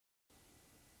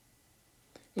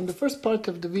In the first part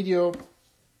of the video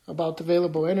about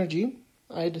available energy,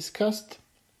 I discussed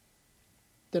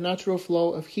the natural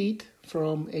flow of heat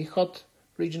from a hot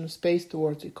region of space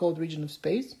towards a cold region of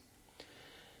space,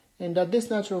 and that this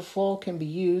natural flow can be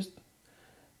used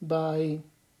by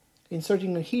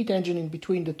inserting a heat engine in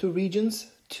between the two regions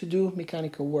to do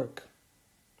mechanical work.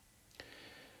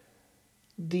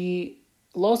 The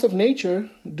laws of nature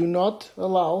do not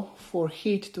allow for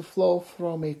heat to flow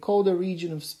from a colder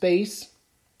region of space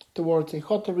towards a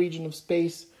hotter region of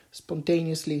space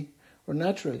spontaneously or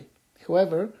naturally.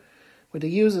 However, with the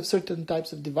use of certain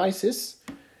types of devices,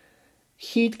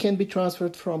 heat can be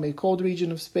transferred from a cold region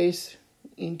of space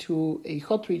into a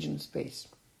hot region of space.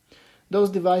 Those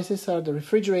devices are the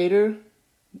refrigerator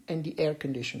and the air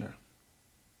conditioner.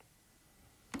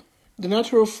 The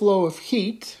natural flow of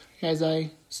heat, as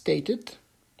I stated,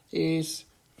 is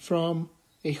from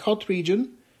a hot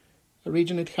region, a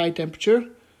region at high temperature,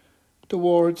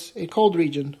 towards a cold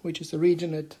region, which is a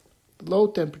region at low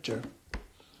temperature.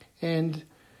 And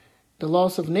the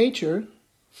laws of nature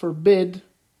forbid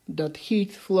that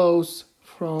heat flows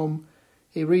from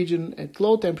a region at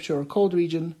low temperature or cold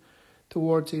region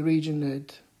towards a region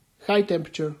at high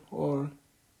temperature or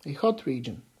a hot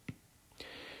region.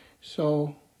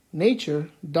 So nature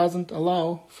doesn't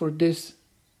allow for this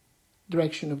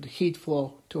direction of the heat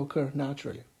flow to occur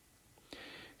naturally.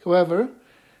 However,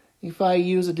 if I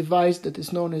use a device that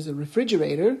is known as a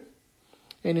refrigerator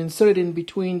and insert it in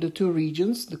between the two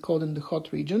regions, the cold and the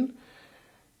hot region,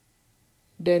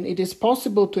 then it is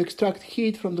possible to extract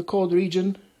heat from the cold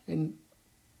region and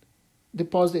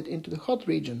deposit it into the hot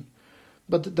region.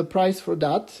 But the price for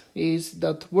that is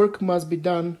that work must be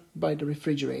done by the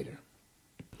refrigerator.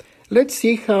 Let's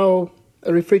see how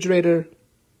a refrigerator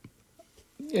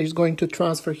is going to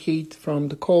transfer heat from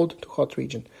the cold to hot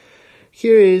region.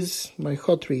 Here is my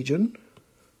hot region,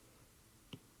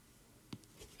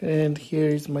 and here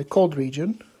is my cold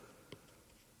region.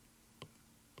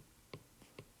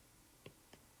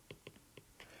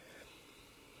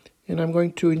 And I'm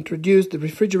going to introduce the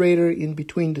refrigerator in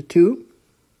between the two.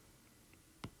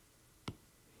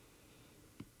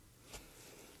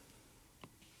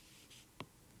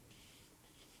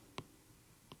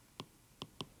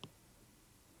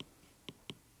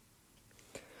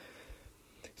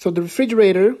 So the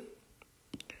refrigerator,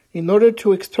 in order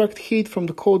to extract heat from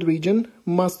the cold region,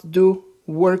 must do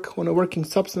work on a working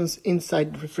substance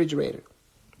inside the refrigerator.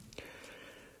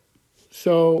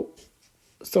 So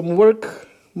some work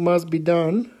must be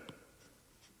done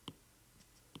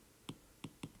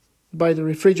by the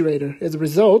refrigerator. As a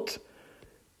result,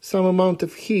 some amount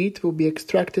of heat will be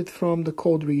extracted from the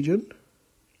cold region,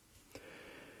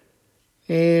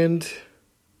 and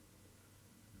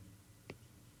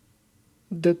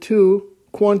the two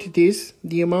quantities,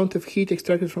 the amount of heat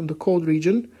extracted from the cold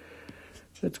region,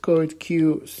 let's call it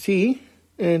QC,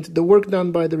 and the work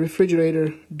done by the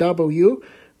refrigerator, W,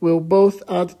 will both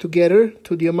add together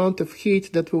to the amount of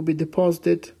heat that will be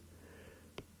deposited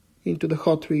into the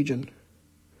hot region,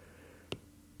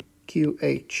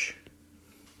 QH.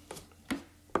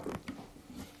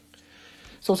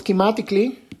 So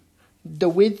schematically, the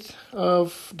width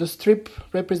of the strip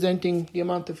representing the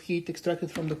amount of heat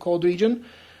extracted from the cold region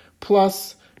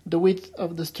plus the width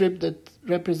of the strip that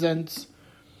represents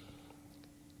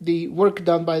the work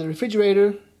done by the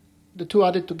refrigerator, the two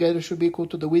added together should be equal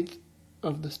to the width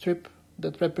of the strip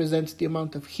that represents the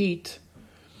amount of heat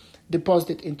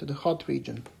deposited into the hot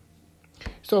region.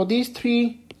 So these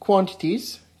three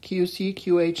quantities, QC,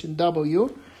 QH, and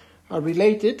W, are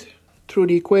related through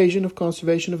the equation of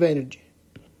conservation of energy.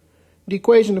 The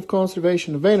equation of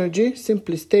conservation of energy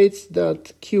simply states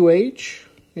that QH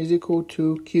is equal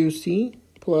to QC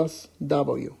plus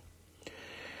W.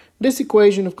 This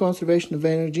equation of conservation of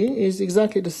energy is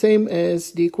exactly the same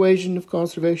as the equation of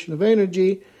conservation of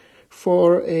energy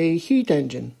for a heat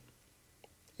engine.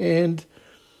 And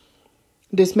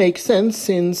this makes sense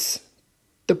since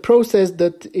the process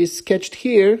that is sketched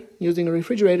here using a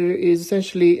refrigerator is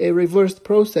essentially a reversed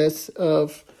process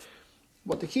of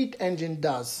what the heat engine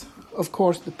does. Of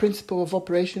course, the principle of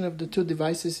operation of the two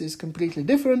devices is completely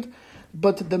different,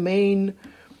 but the main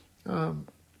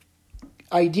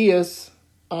ideas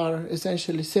are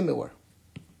essentially similar.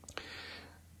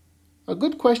 A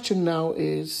good question now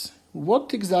is,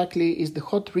 what exactly is the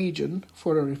hot region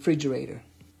for a refrigerator?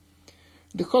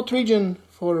 The hot region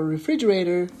for a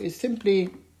refrigerator is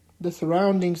simply the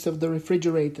surroundings of the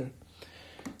refrigerator.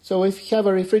 So if you have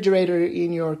a refrigerator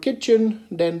in your kitchen,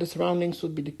 then the surroundings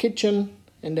would be the kitchen,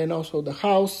 and then also the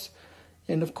house,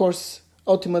 and of course,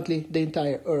 ultimately, the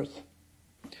entire earth.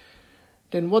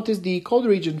 Then what is the cold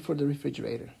region for the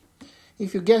refrigerator?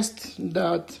 If you guessed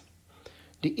that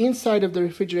the inside of the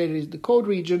refrigerator is the cold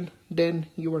region, then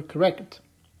you are correct.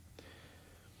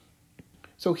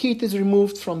 So heat is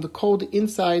removed from the cold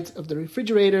insides of the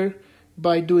refrigerator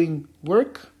by doing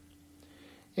work,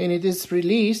 and it is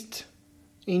released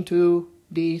into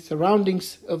the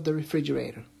surroundings of the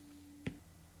refrigerator.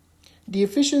 The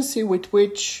efficiency with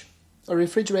which a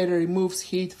refrigerator removes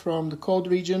heat from the cold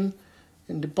region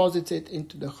and deposits it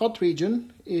into the hot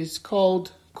region is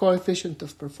called coefficient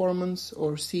of performance,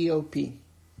 or COP.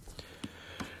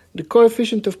 The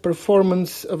coefficient of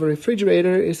performance of a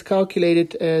refrigerator is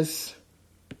calculated as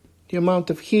the amount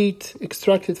of heat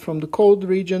extracted from the cold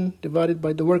region divided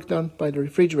by the work done by the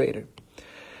refrigerator.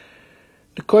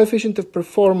 The coefficient of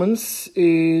performance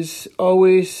is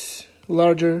always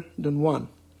larger than 1.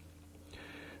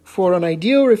 For an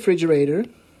ideal refrigerator,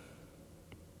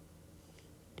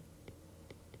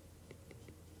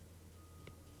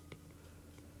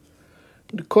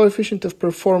 the coefficient of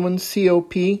performance,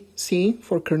 COP-C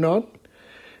for Carnot,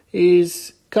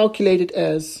 is calculated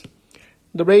as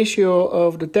the ratio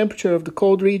of the temperature of the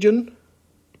cold region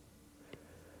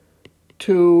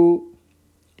to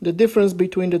the difference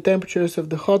between the temperatures of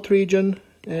the hot region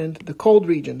and the cold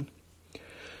region.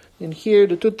 And here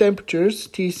the two temperatures,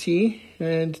 Tc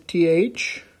and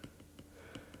Th,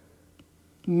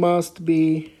 must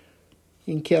be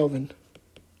in Kelvin.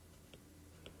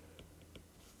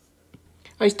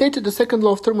 I stated the second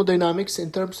law of thermodynamics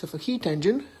in terms of a heat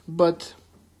engine, but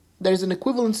there is an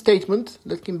equivalent statement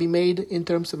that can be made in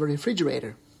terms of a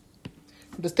refrigerator.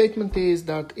 The statement is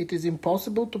that it is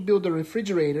impossible to build a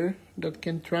refrigerator that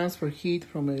can transfer heat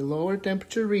from a lower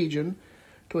temperature region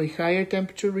to a higher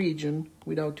temperature region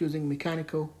without using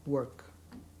mechanical work.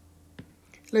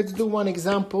 Let's do one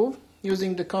example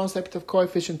using the concept of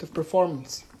coefficient of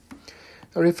performance.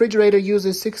 A refrigerator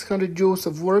uses 600 joules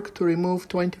of work to remove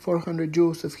 2400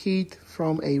 joules of heat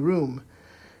from a room.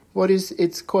 What is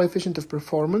its coefficient of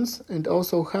performance, and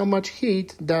also how much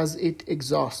heat does it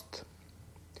exhaust?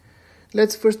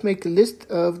 Let's first make a list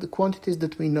of the quantities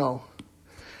that we know.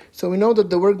 So we know that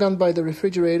the work done by the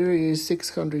refrigerator is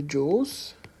 600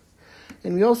 joules.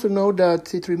 And we also know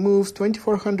that it removes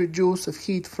 2400 joules of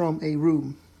heat from a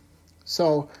room.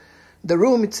 So the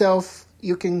room itself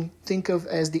you can think of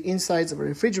as the insides of a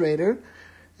refrigerator.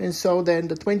 And so then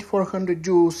the 2400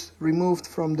 joules removed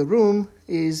from the room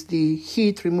is the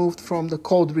heat removed from the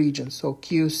cold region, so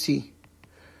QC.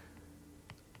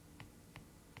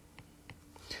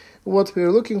 What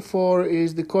we're looking for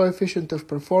is the coefficient of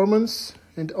performance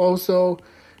and also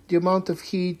the amount of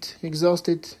heat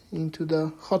exhausted into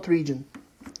the hot region.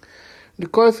 The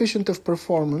coefficient of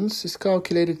performance is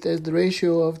calculated as the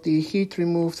ratio of the heat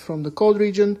removed from the cold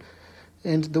region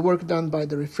and the work done by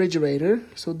the refrigerator.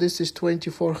 So this is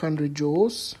 2400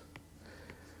 joules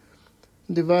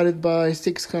divided by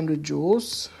 600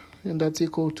 joules, and that's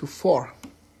equal to 4.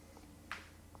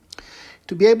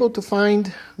 To be able to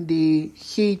find the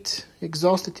heat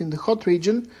exhausted in the hot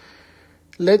region,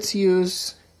 let's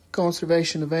use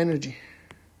conservation of energy.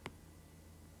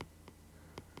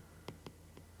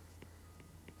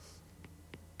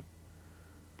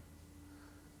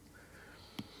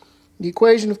 The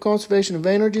equation of conservation of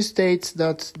energy states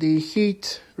that the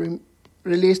heat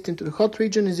released into the hot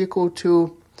region is equal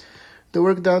to the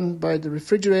work done by the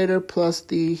refrigerator plus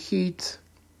the heat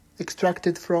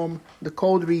extracted from the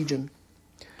cold region.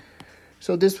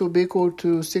 So this will be equal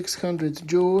to 600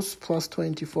 joules plus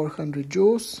 2400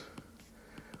 joules,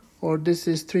 or this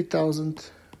is 3000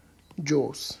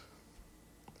 joules.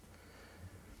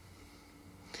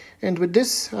 And with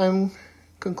this, I'm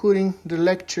concluding the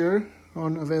lecture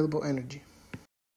on available energy.